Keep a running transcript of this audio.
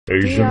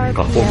Asian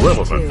Cup for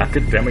relevant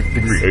academic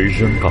degree.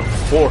 Asian Cup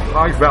for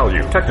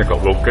high-value technical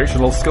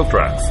vocational skill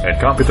tracks and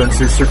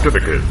competency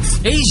certificates.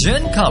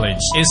 Asian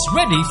College is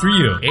ready for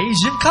you.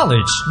 Asian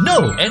College,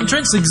 no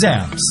entrance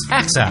exams.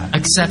 PHCA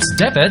accepts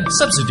debit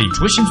subsidy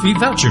tuition fee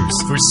vouchers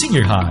for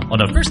senior high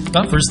on a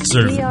first-come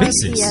first-served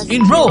basis.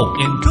 Enroll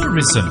in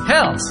tourism,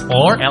 health,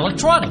 or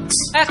electronics.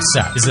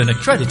 PHCA is an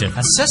accredited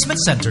assessment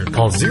center.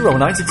 Call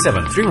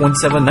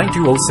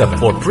 0967-317-9207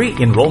 for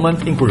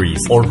pre-enrollment inquiries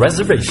or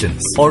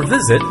reservations, or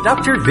visit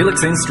Dr.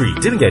 Vilixen Street,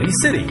 Dumaguete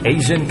City.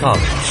 Asian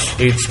College.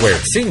 It's where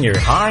senior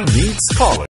high meets college.